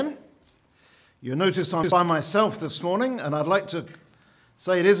You'll notice I'm by myself this morning, and I'd like to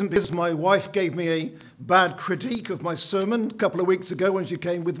say it isn't because my wife gave me a bad critique of my sermon a couple of weeks ago when she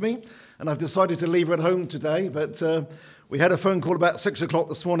came with me, and I've decided to leave her at home today. But we had a phone call about 6 o'clock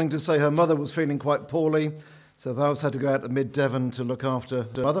this morning to say her mother was feeling quite poorly, so Val's had to go out to Mid-Devon to look after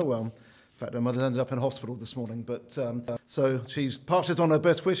her mother. Well, in fact, her mother ended up in hospital this morning, but so she passes on her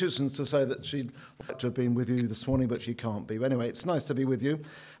best wishes and to say that she'd like to have been with you this morning, but she can't be. But anyway, it's nice to be with you.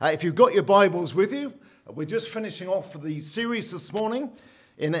 If you've got your Bibles with you, we're just finishing off the series this morning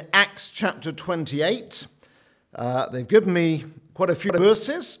in Acts chapter 28. They've given me quite a few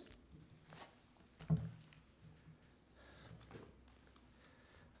verses.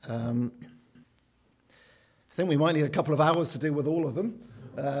 I think we might need a couple of hours to deal with all of them.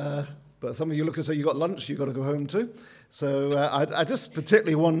 But some of you look as though you've got lunch you've got to go home to. So I just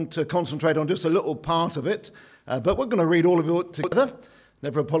particularly want to concentrate on just a little part of it. But we're going to read all of it together.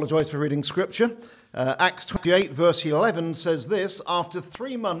 Never apologise for reading Scripture. Acts 28 verse 11 says this: After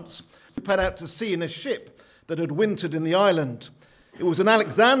 3 months we put out to sea in a ship that had wintered in the island. It was an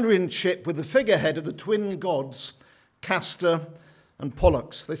Alexandrian ship with the figurehead of the twin gods, Castor and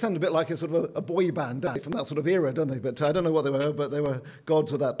Pollux. They sound a bit like a sort of a boy band from that sort of era, don't they? But I don't know what they were, but they were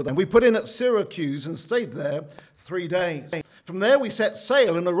gods of that. And we put in at Syracuse and stayed there 3 days. From there we set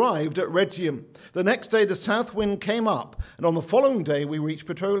sail and arrived at Rhegium. The next day the south wind came up, and on the following day we reached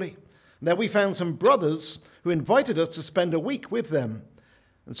Puteoli. There we found some brothers who invited us to spend a week with them.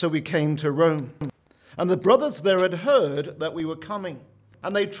 And so we came to Rome. And the brothers there had heard that we were coming.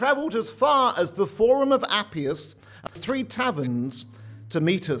 And they travelled as far as the Forum of Appius, 3 taverns, to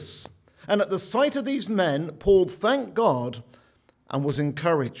meet us. And at the sight of these men, Paul thanked God and was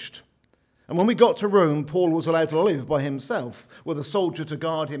encouraged. And when we got to Rome, Paul was allowed to live by himself with a soldier to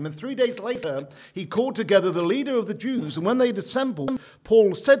guard him. And 3 days later, he called together the leader of the Jews. And when they'd assembled,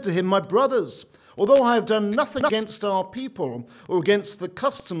 Paul said to him, "My brothers, although I have done nothing against our people or against the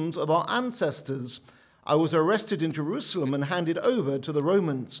customs of our ancestors, I was arrested in Jerusalem and handed over to the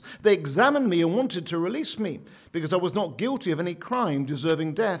Romans. They examined me and wanted to release me because I was not guilty of any crime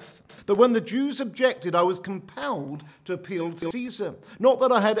deserving death. But when the Jews objected, I was compelled to appeal to Caesar. Not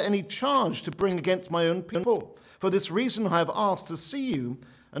that I had any charge to bring against my own people. For this reason I have asked to see you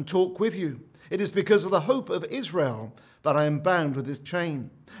and talk with you. It is because of the hope of Israel that I am bound with this chain."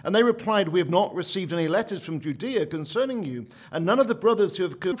 And they replied, "We have not received any letters from Judea concerning you, and none of the brothers who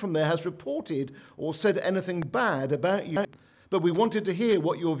have come from there has reported or said anything bad about you. But we wanted to hear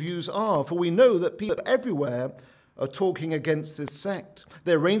what your views are, for we know that people everywhere are talking against this sect."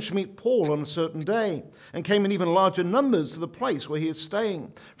 They arranged to meet Paul on a certain day, and came in even larger numbers to the place where he is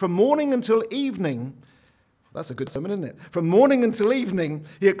staying. From morning until evening, that's a good sermon, isn't it? From morning until evening,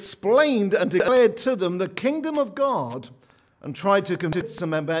 he explained and declared to them the kingdom of God, and tried to convince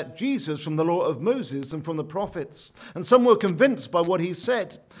them about Jesus from the law of Moses and from the prophets. And some were convinced by what he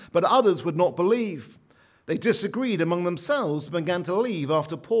said, but others would not believe. They disagreed among themselves and began to leave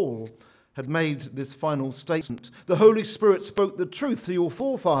after Paul had made this final statement. "The Holy Spirit spoke the truth to your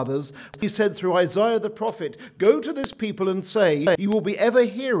forefathers. He said through Isaiah the prophet, 'Go to this people and say, you will be ever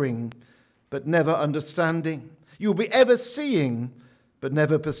hearing, but never understanding. You will be ever seeing, but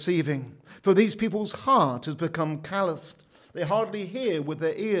never perceiving. For these people's heart has become calloused. They hardly hear with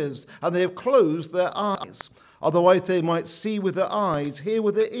their ears, and they have closed their eyes. Otherwise they might see with their eyes, hear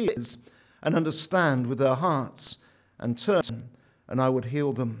with their ears, and understand with their hearts, and turn, and I would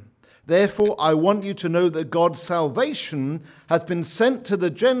heal them.' Therefore I want you to know that God's salvation has been sent to the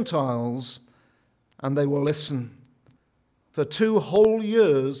Gentiles, and they will listen." For 2 whole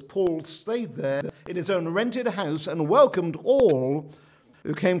years, Paul stayed there in his own rented house and welcomed all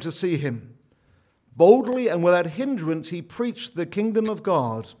who came to see him. Boldly and without hindrance, he preached the kingdom of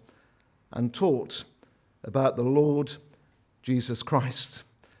God and taught about the Lord Jesus Christ.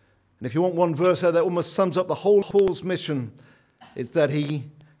 And if you want one verse there that almost sums up the whole Paul's mission, it's that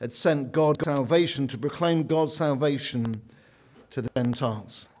he had sent God's salvation to proclaim God's salvation to the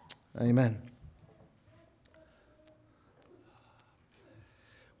Gentiles. Amen.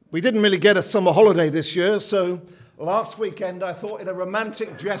 We didn't really get a summer holiday this year, so last weekend I thought in a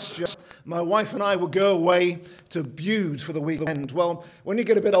romantic gesture my wife and I would go away to Bude for the weekend. Well, when you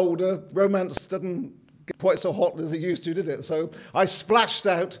get a bit older, romance doesn't get quite so hot as it used to, did it? So I splashed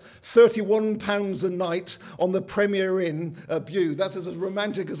out £31 a night on the Premier Inn at Bude. That's as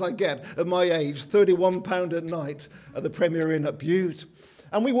romantic as I get at my age, £31 a night at the Premier Inn at Bude.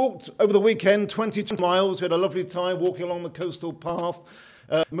 And we walked over the weekend 22 miles. We had a lovely time walking along the coastal path.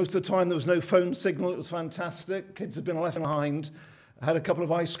 Most of the time there was no phone signal. It was fantastic. Kids had been left behind. I had a couple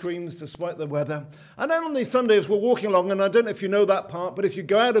of ice creams despite the weather. And then on these Sundays, we're walking along, and I don't know if you know that part, but if you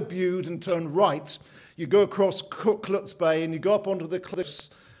go out of Bude and turn right, you go across Crooklets Bay, and you go up onto the cliffs,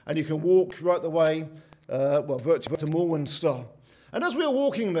 and you can walk right the way, virtually to Morwenstow. And as we were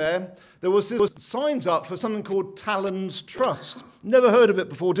walking there was this signs up for something called Talons Trust. Never heard of it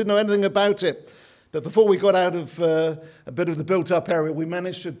before, didn't know anything about it. But before we got out of a bit of the built-up area, we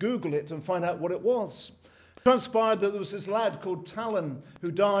managed to Google it and find out what it was. It transpired that there was this lad called Talon who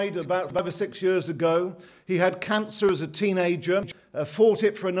died about 5 or 6 years ago. He had cancer as a teenager, fought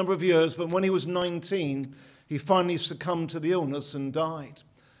it for a number of years, but when he was 19, he finally succumbed to the illness and died.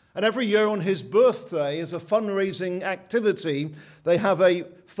 And every year on his birthday, as a fundraising activity, they have a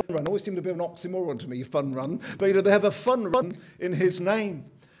fun run. Always seemed to be an oxymoron to me, fun run. But they have a fun run in his name.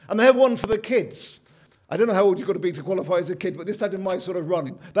 And they have one for the kids. I don't know how old you've got to be to qualify as a kid, but this had in my sort of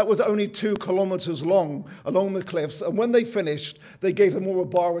run. That was only 2 kilometers long along the cliffs. And when they finished, they gave them all a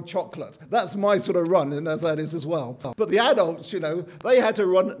bar of chocolate. That's my sort of run, and that is as well. But the adults, they had to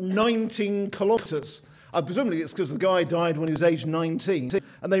run 19 kilometers. Presumably it's because the guy died when he was age 19.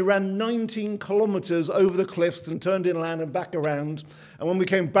 And they ran 19 kilometers over the cliffs and turned inland and back around. And when we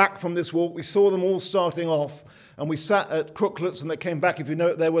came back from this walk, we saw them all starting off. And we sat at Crooklets, and they came back, if you know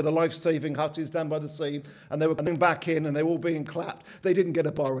it, there were the life-saving hutches down by the sea, and they were coming back in, and they were all being clapped. They didn't get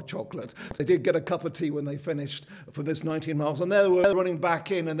a bar of chocolate. They did get a cup of tea when they finished for this 19 miles. And they were running back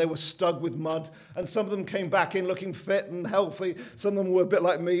in, and they were stuck with mud. And some of them came back in looking fit and healthy. Some of them were a bit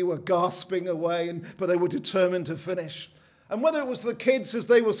like me, were gasping away, but they were determined to finish. And whether it was the kids as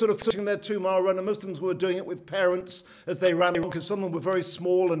they were sort of finishing their 2-mile run, and most of them were doing it with parents as they ran, because some of them were very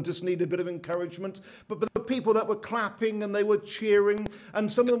small and just needed a bit of encouragement. But the people that were clapping and they were cheering,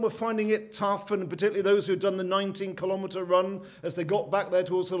 and some of them were finding it tough, and particularly those who had done the 19-kilometer run as they got back there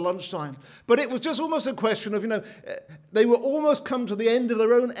towards the lunchtime. But it was just almost a question of, they were almost come to the end of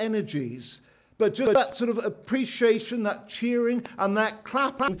their own energies. But just that sort of appreciation, that cheering and that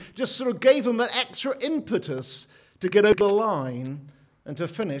clapping just sort of gave them that extra impetus to get over the line and to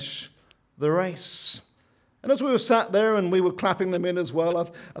finish the race. And as we were sat there and we were clapping them in as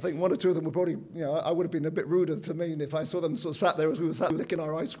well, I think one or two of them were probably, I would have been a bit ruder to me if I saw them sort of sat there as we were sat licking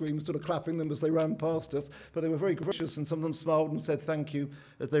our ice cream, sort of clapping them as they ran past us. But they were very gracious, and some of them smiled and said thank you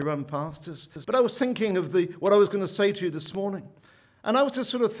as they ran past us. But I was thinking of what I was going to say to you this morning. And I was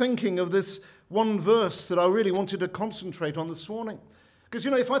just sort of thinking of this one verse that I really wanted to concentrate on this morning. Because,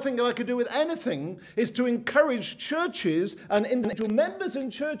 if I think I could do with anything, is to encourage churches and individual members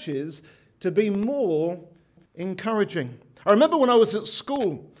in churches to be more encouraging. I remember when I was at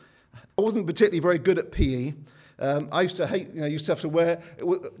school, I wasn't particularly very good at PE. I used to hate, used to have to wear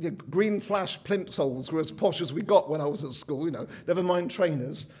green flash plimsolls, were as posh as we got when I was at school, never mind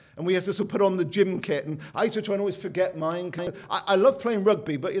trainers. And we had to sort of put on the gym kit, and I used to try and always forget mine. I love playing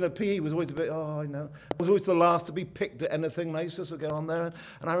rugby, but, PE was always a bit, I was always the last to be picked at anything, and I used to sort of get on there.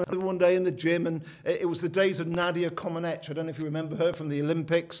 And I remember one day in the gym, and it was the days of Nadia Comaneci. I don't know if you remember her from the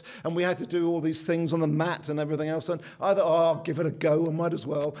Olympics, and we had to do all these things on the mat and everything else. And I thought, I'll give it a go, I might as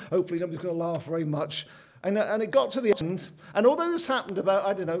well. Hopefully nobody's going to laugh very much. And it got to the end, and although this happened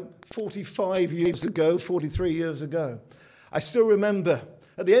about, 45 years ago, 43 years ago, I still remember,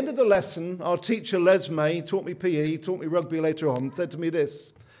 at the end of the lesson, our teacher, Les May, taught me PE, taught me rugby later on, said to me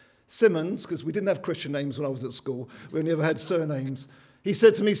this, Simmons, because we didn't have Christian names when I was at school, we only ever had surnames. He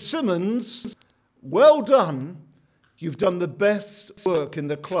said to me, Simmons, well done, you've done the best work in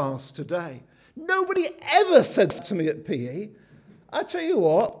the class today. Nobody ever said that to me at PE. I tell you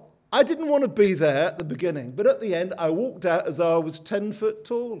what, I didn't want to be there at the beginning, but at the end, I walked out as though I was 10 foot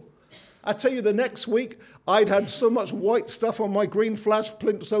tall. I tell you, the next week, I'd had so much white stuff on my green flash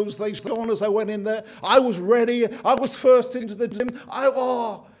plimsolls, they shone as I went in there. I was ready. I was first into the gym.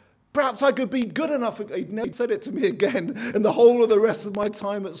 Perhaps I could be good enough. He'd never said it to me again in the whole of the rest of my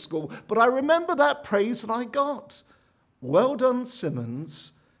time at school. But I remember that praise that I got. Well done,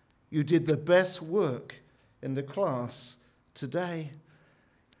 Simmons. You did the best work in the class today.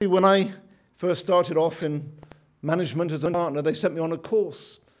 When I first started off in management as a partner, they sent me on a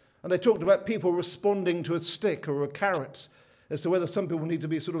course. And they talked about people responding to a stick or a carrot, as to whether some people need to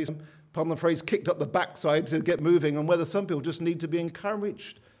be sort of, pardon the phrase, kicked up the backside to get moving, and whether some people just need to be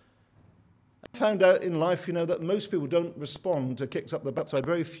encouraged. I found out in life, that most people don't respond to kicks up the backside.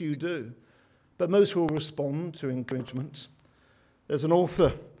 Very few do. But most will respond to encouragement. There's an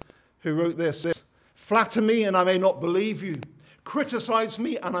author who wrote this, flatter me and I may not believe you. Criticize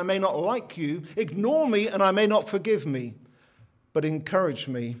me and I may not like you. Ignore me and I may not forgive me. But encourage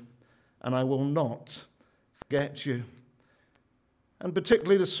me and I will not forget you. And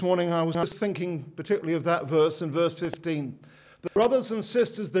particularly this morning I was thinking particularly of that verse in verse 15. The brothers and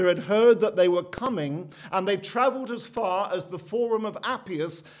sisters there had heard that they were coming, and they travelled as far as the Forum of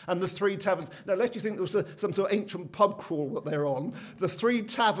Appius and the Three Taverns. Now, lest you think there was some sort of ancient pub crawl that they're on, the Three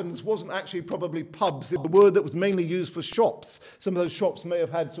Taverns wasn't actually probably pubs. It was a word that was mainly used for shops. Some of those shops may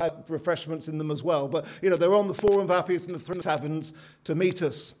have had refreshments in them as well. But, they're on the Forum of Appius and the Three Taverns to meet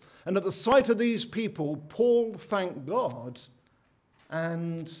us. And at the sight of these people, Paul thanked God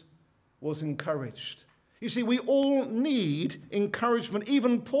and was encouraged. You see, we all need encouragement.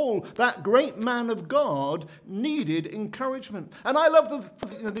 Even Paul, that great man of God, needed encouragement. And I love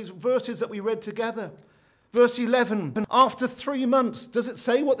these verses that we read together. Verse 11, after 3 months, does it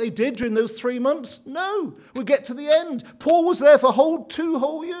say what they did during those 3 months? No, we get to the end. Paul was there for 2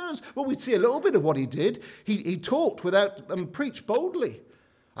 whole years. Well, we'd see a little bit of what he did. He talked without and preached boldly.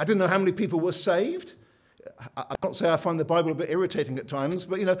 I didn't know how many people were saved. I can't say I find the Bible a bit irritating at times,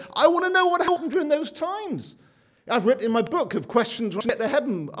 but, I want to know what happened during those times. I've written in my book of questions to get to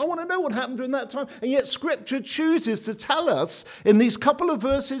heaven. I want to know what happened during that time. And yet Scripture chooses to tell us in these couple of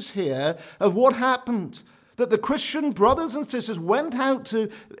verses here of what happened. That the Christian brothers and sisters went out to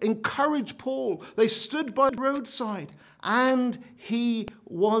encourage Paul. They stood by the roadside and he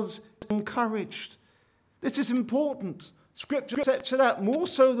was encouraged. This is important. Scripture sets it out more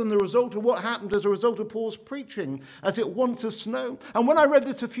so than the result of what happened as a result of Paul's preaching, as it wants us to know. And when I read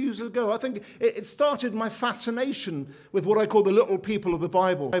this a few years ago, I think it started my fascination with what I call the little people of the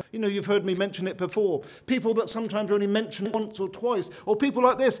Bible. You've heard me mention it before. People that sometimes only mention it once or twice. Or people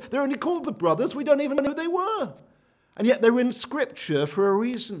like this, they're only called the brothers. We don't even know who they were. And yet they're in Scripture for a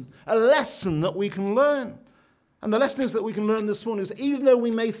reason, a lesson that we can learn. And the lesson is that we can learn this morning is even though we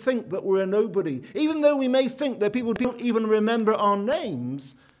may think that we're a nobody, even though we may think that people don't even remember our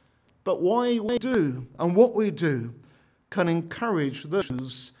names, but why we do and what we do can encourage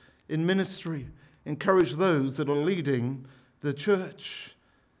those in ministry, encourage those that are leading the church.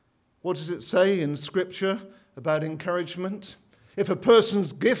 What does it say in Scripture about encouragement? If a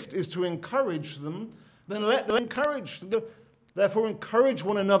person's gift is to encourage them, then let them encourage them. Therefore, encourage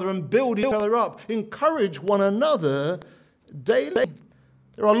one another and build each other up. Encourage one another daily.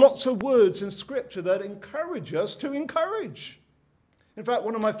 There are lots of words in Scripture that encourage us to encourage. In fact,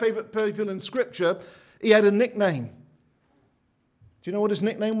 one of my favorite people in Scripture, he had a nickname. Do you know what his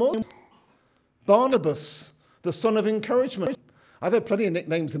nickname was? Barnabas, the son of encouragement. I've had plenty of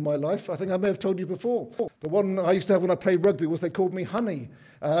nicknames in my life. I think I may have told you before. The one I used to have when I played rugby was they called me Honey.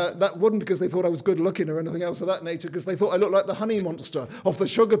 That wasn't because they thought I was good looking or anything else of that nature, because they thought I looked like the Honey Monster off the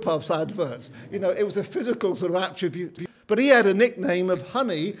Sugar Puffs adverts. It was a physical sort of attribute. But he had a nickname of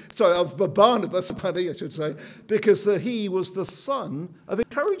of Barnabas, Honey, I should say, because he was the son of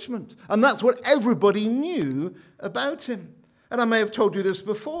encouragement. And that's what everybody knew about him. And I may have told you this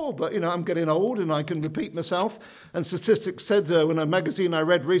before, but, I'm getting old and I can repeat myself. And statistics said in a magazine I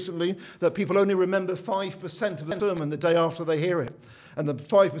read recently that people only remember 5% of the sermon the day after they hear it. And the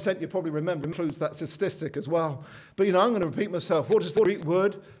 5% you probably remember includes that statistic as well. But, I'm going to repeat myself. What is the Greek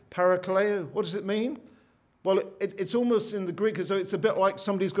word parakaleo? What does it mean? Well, it's almost in the Greek as though it's a bit like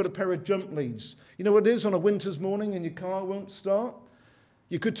somebody's got a pair of jump leads. You know what it is on a winter's morning and your car won't start?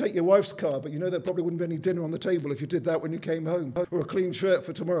 You could take your wife's car, but there probably wouldn't be any dinner on the table if you did that when you came home. Or a clean shirt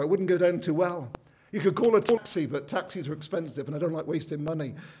for tomorrow. It wouldn't go down too well. You could call a taxi, but taxis are expensive and I don't like wasting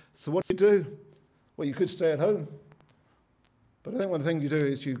money. So what do you do? Well, you could stay at home. But I think one thing you do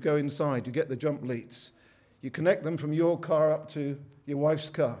is you go inside, you get the jump leads. You connect them from your car up to your wife's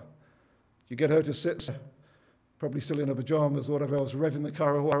car. You get her to sit there, probably still in her pajamas or whatever else, revving the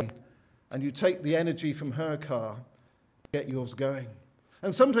car away. And you take the energy from her car, get yours going.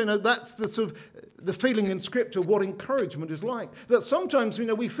 And sometimes that's the sort of the feeling in Scripture what encouragement is like. That sometimes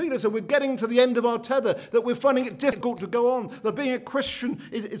we feel as though we're getting to the end of our tether, that we're finding it difficult to go on, that being a Christian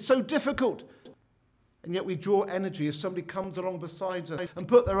is so difficult. And yet we draw energy as somebody comes along beside us and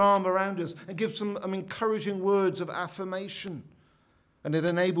put their arm around us and gives some encouraging words of affirmation. And it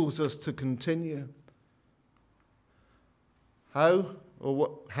enables us to continue. How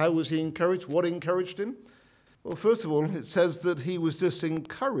was he encouraged? What encouraged him? Well, first of all, it says that he was just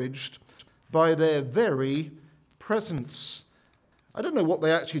encouraged by their very presence. I don't know what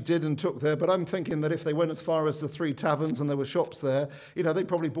they actually did and took there, but I'm thinking that if they went as far as the Three Taverns and there were shops there, they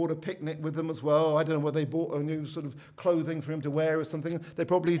probably bought a picnic with them as well. I don't know whether they bought a new sort of clothing for him to wear or something. They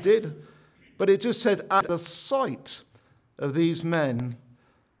probably did. But it just said, at the sight of these men,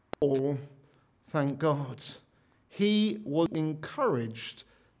 Paul, thank God, he was encouraged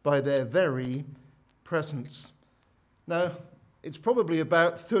by their very presence. Now, it's probably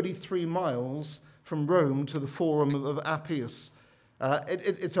about 33 miles from Rome to the Forum of Appius.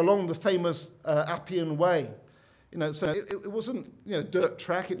 It's along the famous Appian Way. So it wasn't, dirt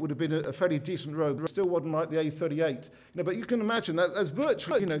track. It would have been a fairly decent road, but it still wasn't like the A38. But you can imagine that's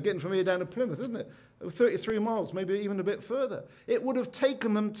virtually, getting from here down to Plymouth, isn't it? 33 miles, maybe even a bit further. It would have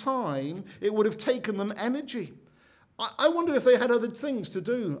taken them time. It would have taken them energy. I wonder if they had other things to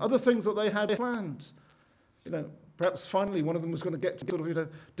do, other things that they had planned. Perhaps finally one of them was going to get to sort of,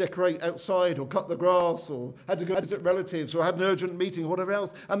 decorate outside or cut the grass or had to go visit relatives or had an urgent meeting or whatever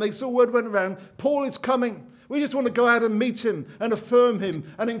else. And they saw word went around, Paul is coming. We just want to go out and meet him and affirm him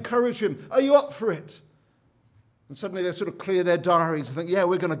and encourage him. Are you up for it? And suddenly they sort of clear their diaries and think, yeah,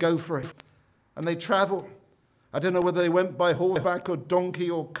 we're going to go for it. And they travel. I don't know whether they went by horseback or donkey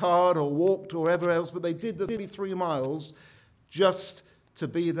or cart or walked or whatever else, but they did the 33 miles just to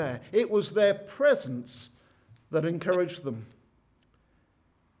be there. It was their presence that encouraged them.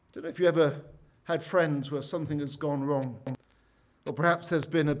 I don't know if you ever had friends where something has gone wrong, or perhaps there's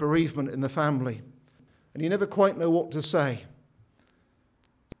been a bereavement in the family, and you never quite know what to say.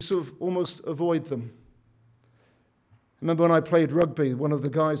 You sort of almost avoid them. I remember when I played rugby, one of the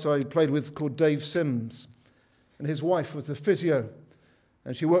guys I played with called Dave Sims, and his wife was a physio,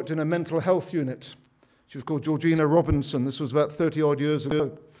 and she worked in a mental health unit. She was called Georgina Robinson. This was about 30-odd years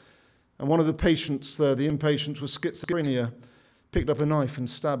ago. And one of the patients there, the inpatient, was schizophrenia, picked up a knife and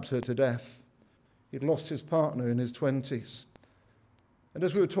stabbed her to death. He'd lost his partner in his 20s. And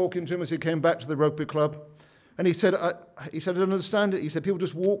as we were talking to him as he came back to the rugby club, and he said, I don't understand it. He said, people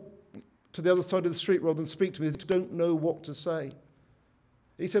just walk to the other side of the street rather than speak to me. They don't know what to say.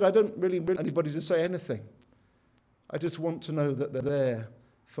 He said, I don't really want anybody to say anything. I just want to know that they're there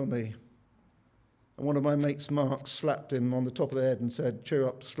for me. And one of my mates, Mark, slapped him on the top of the head and said, cheer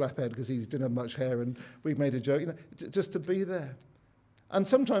up, slaphead, because he didn't have much hair. And we made a joke, just to be there. And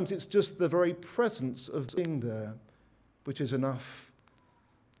sometimes it's just the very presence of being there, which is enough.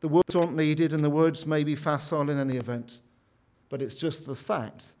 The words aren't needed, and the words may be facile in any event. But it's just the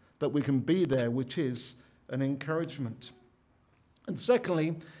fact that we can be there, which is an encouragement. And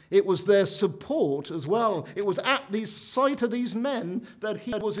secondly, it was their support as well. It was at the sight of these men that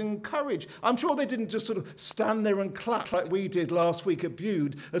he was encouraged. I'm sure they didn't just sort of stand there and clap like we did last week at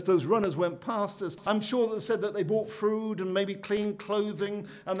Bude as those runners went past us. I'm sure they said that they bought food and maybe clean clothing,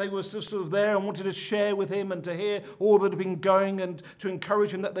 and they were just sort of there and wanted to share with him and to hear all that had been going and to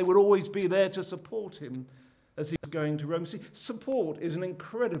encourage him that they would always be there to support him as he was going to Rome. See, support is an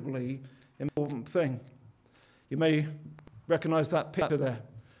incredibly important thing. You may recognize that picture there.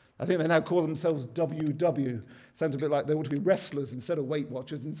 I think they now call themselves WW. Sounds a bit like they ought to be wrestlers instead of Weight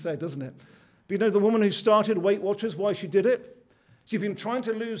Watchers instead, doesn't it? But the woman who started Weight Watchers, why she did it? She'd been trying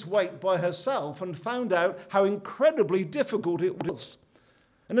to lose weight by herself and found out how incredibly difficult it was.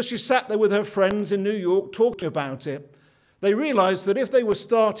 And as she sat there with her friends in New York talking about it, they realized that if they were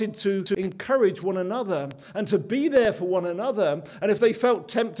started to encourage one another and to be there for one another, and if they felt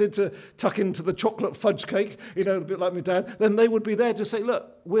tempted to tuck into the chocolate fudge cake, a bit like my dad, then they would be there to say,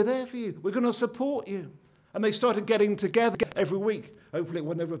 look, we're there for you. We're going to support you. And they started getting together every week. Hopefully it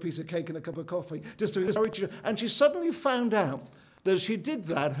wasn't over a piece of cake and a cup of coffee, just to encourage you. And she suddenly found out that as she did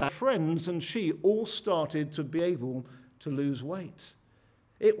that, her friends and she all started to be able to lose weight.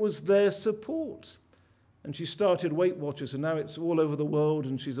 It was their support. And she started Weight Watchers, and now it's all over the world,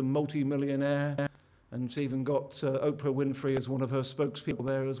 and she's a multi-millionaire, and she even got Oprah Winfrey as one of her spokespeople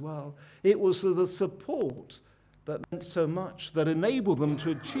there as well. It was the support that meant so much, that enabled them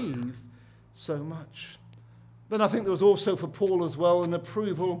to achieve so much. Then I think there was also for Paul as well an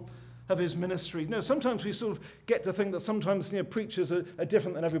approval of his ministry. Sometimes we sort of get to think that sometimes preachers are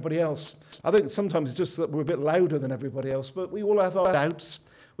different than everybody else. I think sometimes it's just that we're a bit louder than everybody else, but we all have our doubts.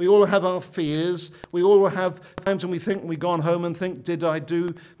 We all have our fears. We all have times when we think we gone home and think, did I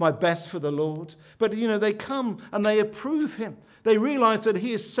do my best for the Lord? But, they come and they approve him. They realize that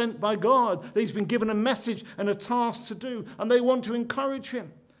he is sent by God, that he's been given a message and a task to do, and they want to encourage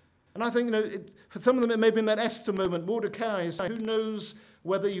him. And I think, for some of them, it may have been that Esther moment. Mordecai is saying, who knows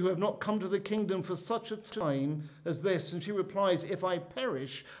whether you have not come to the kingdom for such a time as this? And she replies, if I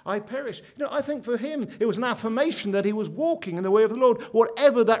perish, I perish. I think for him, it was an affirmation that he was walking in the way of the Lord,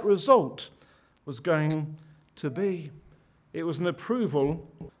 whatever that result was going to be. It was an approval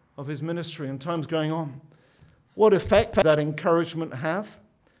of his ministry and times going on. What effect did that encouragement have?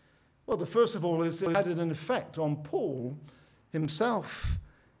 Well, the first of all is it had an effect on Paul himself.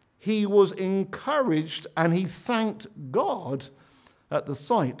 He was encouraged and he thanked God at the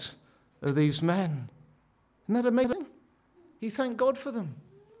sight of these men. Isn't that amazing? He thanked God for them.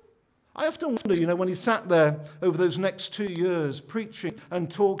 I often wonder, when he sat there over those next 2 years preaching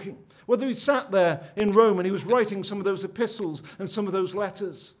and talking, whether he sat there in Rome and he was writing some of those epistles and some of those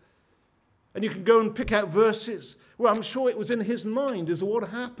letters. And you can go and pick out verses Well, I'm sure it was in his mind as to what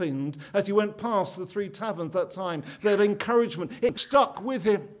happened as he went past the 3 taverns that time. That encouragement, it stuck with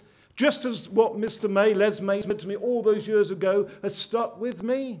him. Just as what Les May said to me all those years ago has stuck with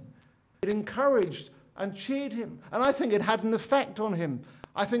me. It encouraged and cheered him. And I think it had an effect on him.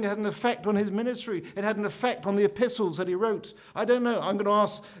 I think it had an effect on his ministry. It had an effect on the epistles that he wrote. I don't know. I'm going to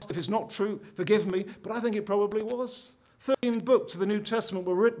ask if it's not true, forgive me, but I think it probably was. 13 books of the New Testament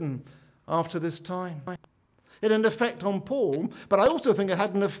were written after this time. It had an effect on Paul, but I also think it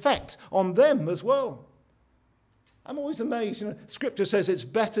had an effect on them as well. I'm always amazed. Scripture says it's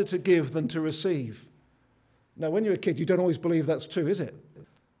better to give than to receive. Now, when you're a kid, you don't always believe that's true, is it?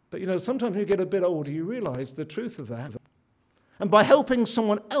 But, sometimes when you get a bit older, you realize the truth of that. And by helping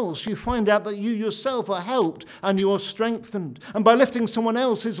someone else, you find out that you yourself are helped and you are strengthened. And by lifting someone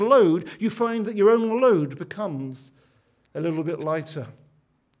else's load, you find that your own load becomes a little bit lighter.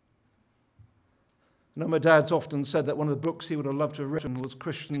 My dad's often said that one of the books he would have loved to have written was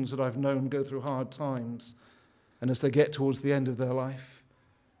Christians that I've known go through hard times and as they get towards the end of their life.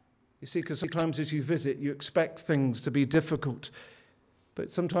 You see, because sometimes as you visit, you expect things to be difficult, but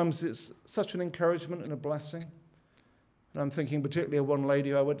sometimes it's such an encouragement and a blessing. And I'm thinking particularly of one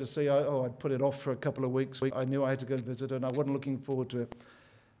lady I went to see. I'd put it off for a couple of weeks. I knew I had to go and visit her, and I wasn't looking forward to it.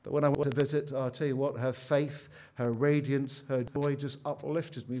 But when I went to visit, I'll tell you what, her faith, her radiance, her joy just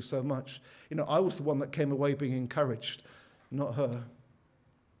uplifted me so much. I was the one that came away being encouraged, not her.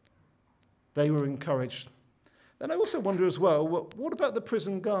 They were encouraged. And I also wonder as well, what about the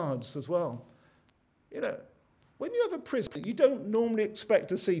prison guards as well? When you have a prison, you don't normally expect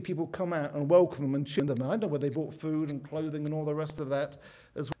to see people come out and welcome them and cheer them. I don't know whether they bought food and clothing and all the rest of that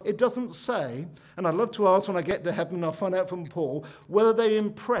as well. It doesn't say, and I'd love to ask when I get to heaven, I'll find out from Paul, whether they're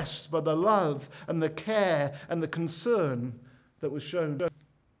impressed by the love and the care and the concern that was shown. There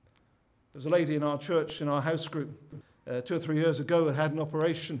was a lady in our church, in our house group, 2 or 3 years ago, who had an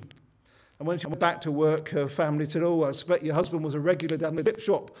operation. And when she went back to work, her family said, I expect your husband was a regular down the dip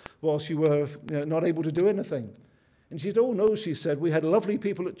shop whilst you were not able to do anything. And she said, no, she said, we had lovely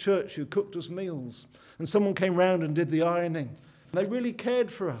people at church who cooked us meals. And someone came round and did the ironing. And they really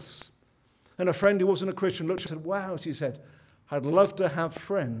cared for us. And a friend who wasn't a Christian looked and said, wow, she said, I'd love to have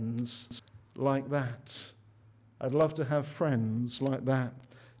friends like that. I'd love to have friends like that.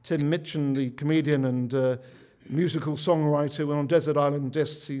 Tim Mitchell, the comedian and musical songwriter, went on Desert Island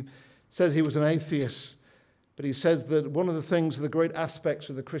Discs. He says he was an atheist, but he says that one of the things, the great aspects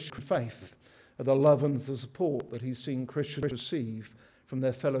of the Christian faith, are the love and the support that he's seen Christians receive from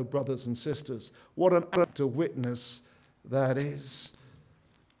their fellow brothers and sisters. What an act of witness that is.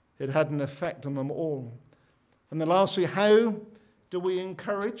 It had an effect on them all. And then lastly, how do we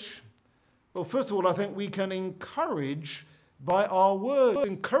encourage? Well, first of all, I think we can encourage by our words.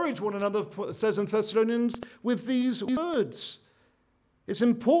 Encourage one another, it says in Thessalonians, with these words. It's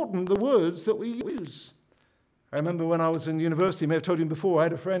important, the words that we use. I remember when I was in university, I may have told you before, I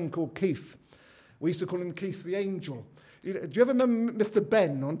had a friend called Keith. We used to call him Keith the Angel. Do you ever remember Mr.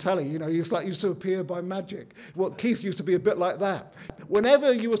 Ben on telly? He used to appear by magic. Well, Keith used to be a bit like that.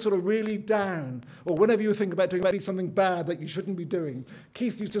 Whenever you were sort of really down, or whenever you were thinking about doing something bad that you shouldn't be doing,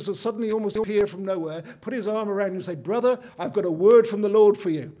 Keith used to sort of suddenly almost appear from nowhere, put his arm around you and say, brother, I've got a word from the Lord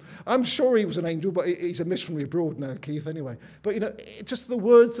for you. I'm sure he was an angel, but he's a missionary abroad now, Keith, anyway. But, just the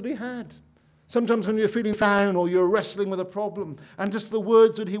words that he had. Sometimes when you're feeling down or you're wrestling with a problem, and just the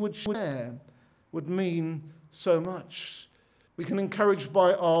words that he would share would mean so much. We can encourage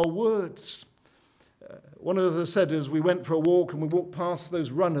by our words. One of the said is we went for a walk and we walked past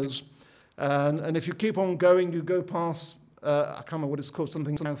those runners, and if you keep on going, you go past, I can't remember what it's called,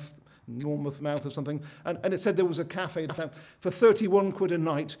 something south, Northmouth or something, and it said there was a cafe. For 31 quid a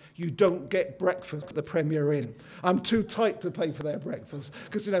night, you don't get breakfast at the Premier Inn. I'm too tight to pay for their breakfast,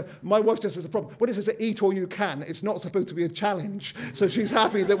 because, my wife just has a problem. When it says to eat all you can, it's not supposed to be a challenge, so she's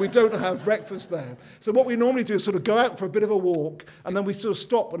happy that we don't have breakfast there. So what we normally do is sort of go out for a bit of a walk, and then we sort of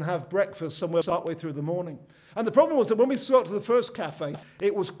stop and have breakfast somewhere partway through the morning. And the problem was that when we got to the first cafe,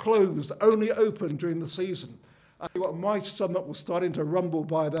 it was closed, only open during the season. My stomach was starting to rumble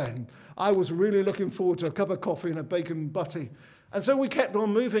by then. I was really looking forward to a cup of coffee and a bacon butty. And so we kept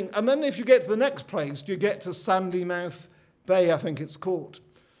on moving. And then if you get to the next place, you get to Sandymouth Bay, I think it's called.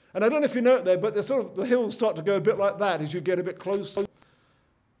 And I don't know if you know it there, but the hills start to go a bit like that as you get a bit closer.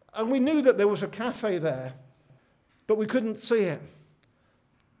 And we knew that there was a cafe there, but we couldn't see it.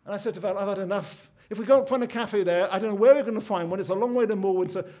 And I said to Val, I've had enough. If we can't find a cafe there, I don't know where we're going to find one. It's a long way to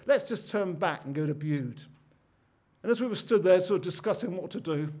Morwen, so let's just turn back and go to Bude. And as we were stood there sort of discussing what to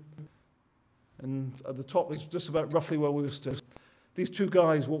do, and at the top is just about roughly where we were stood, these two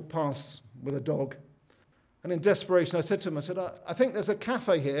guys walked past with a dog. And in desperation, I said to them, I think there's a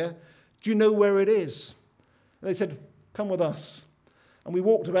cafe here. Do you know where it is? And they said, come with us. And we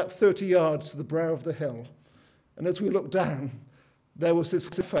walked about 30 yards to the brow of the hill. And as we looked down, there was this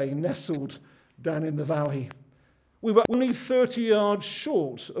cafe nestled down in the valley. We were only 30 yards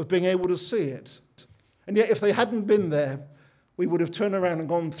short of being able to see it. And yet, if they hadn't been there, we would have turned around and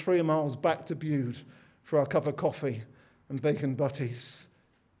gone 3 miles back to Bude for our cup of coffee and bacon butties.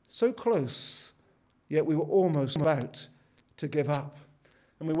 So close, yet we were almost about to give up.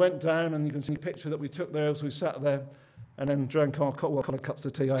 And we went down, and you can see a picture that we took there as we sat there and then drank our couple of cups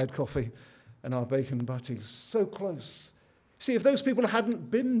of tea. I had coffee and our bacon butties. So close. See, if those people hadn't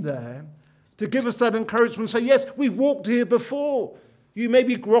been there to give us that encouragement, say, yes, we've walked here before. You may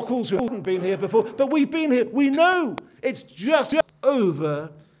be grockles who haven't been here before, but we've been here. We know it's just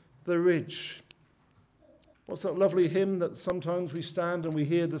over the ridge. What's that lovely hymn that sometimes we stand and we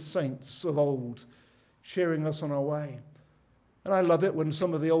hear the saints of old cheering us on our way? And I love it when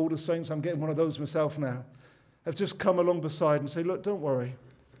some of the older saints, I'm getting one of those myself now, have just come along beside and say, look, don't worry.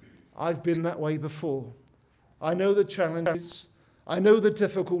 I've been that way before. I know the challenges. I know the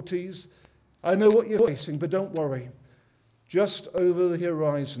difficulties. I know what you're facing, but don't worry. Just over the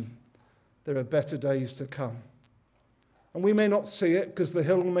horizon, there are better days to come. And we may not see it because the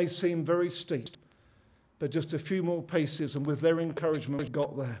hill may seem very steep, but just a few more paces, and with their encouragement, we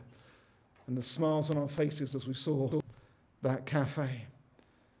got there. And the smiles on our faces as we saw that cafe.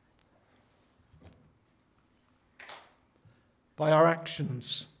 By our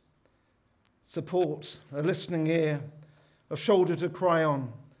actions, support, a listening ear, a shoulder to cry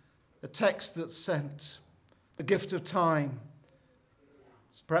on, a text that's sent, a gift of time,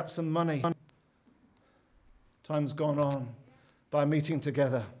 perhaps some money. Time's gone on by meeting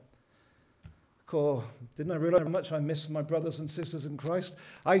together. Didn't I realize how much I miss my brothers and sisters in Christ?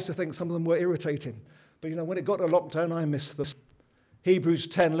 I used to think some of them were irritating. But when it got to lockdown, I missed them. Hebrews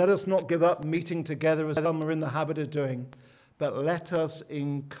 10, let us not give up meeting together as some are in the habit of doing, but let us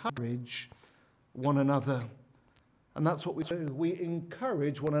encourage one another. And that's what we do. We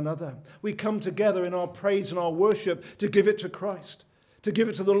encourage one another. We come together in our praise and our worship to give it to Christ, to give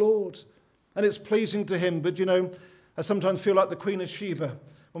it to the Lord. And it's pleasing to him. But, I sometimes feel like the Queen of Sheba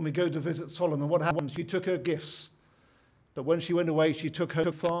when we go to visit Solomon. What happened? She took her gifts. But when she went away, she took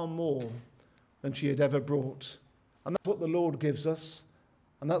her far more than she had ever brought. And that's what the Lord gives us.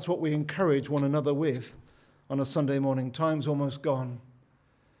 And that's what we encourage one another with on a Sunday morning. Time's almost gone.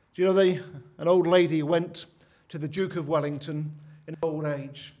 Do you know an old lady went to the Duke of Wellington in old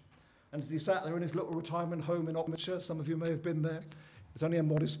age. And as he sat there in his little retirement home in Oxfordshire, some of you may have been there. It's only a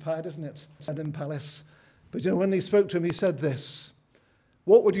modest pad, isn't it? Eden Palace. But when they spoke to him, he said this: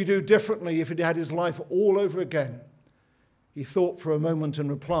 what would you do differently if he had his life all over again? He thought for a moment and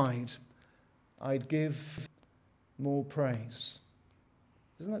replied, I'd give more praise.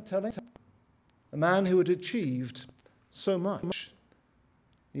 Isn't that telling? A man who had achieved so much,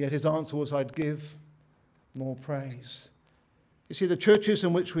 yet his answer was, I'd give more praise. You see, the churches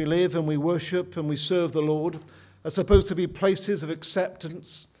in which we live and we worship and we serve the Lord are supposed to be places of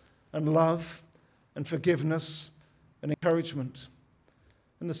acceptance and love and forgiveness and encouragement.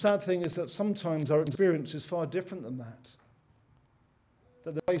 And the sad thing is that sometimes our experience is far different than that.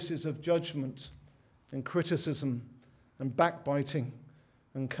 That the places of judgment and criticism and backbiting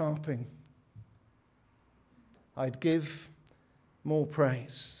and carping. I'd give more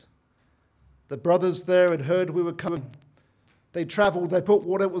praise. The brothers there had heard we were coming. They travelled, they put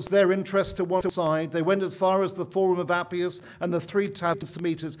what it was their interest to one side. They went as far as the Forum of Appius and the 3 taverns to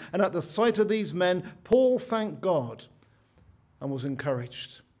meet us. And at the sight of these men, Paul thanked God and was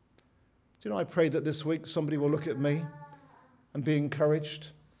encouraged. Do I pray that this week somebody will look at me and be encouraged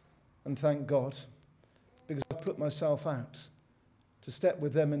and thank God, because I've put myself out to step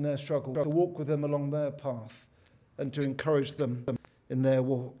with them in their struggle, to walk with them along their path, and to encourage them in their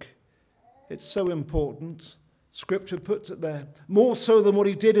walk. It's so important. Scripture puts it there, more so than what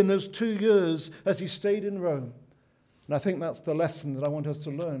he did in those 2 years as he stayed in Rome. And I think that's the lesson that I want us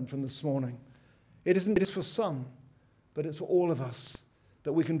to learn from this morning. It is for some, but it's for all of us,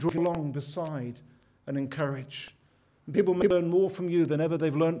 that we can draw along beside and encourage. And people may learn more from you than ever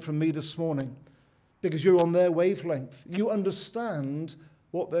they've learned from me this morning, because you're on their wavelength. You understand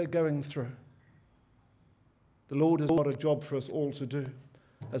what they're going through. The Lord has got a job for us all to do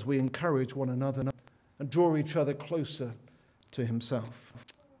as we encourage one another and draw each other closer to himself.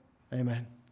 Amen.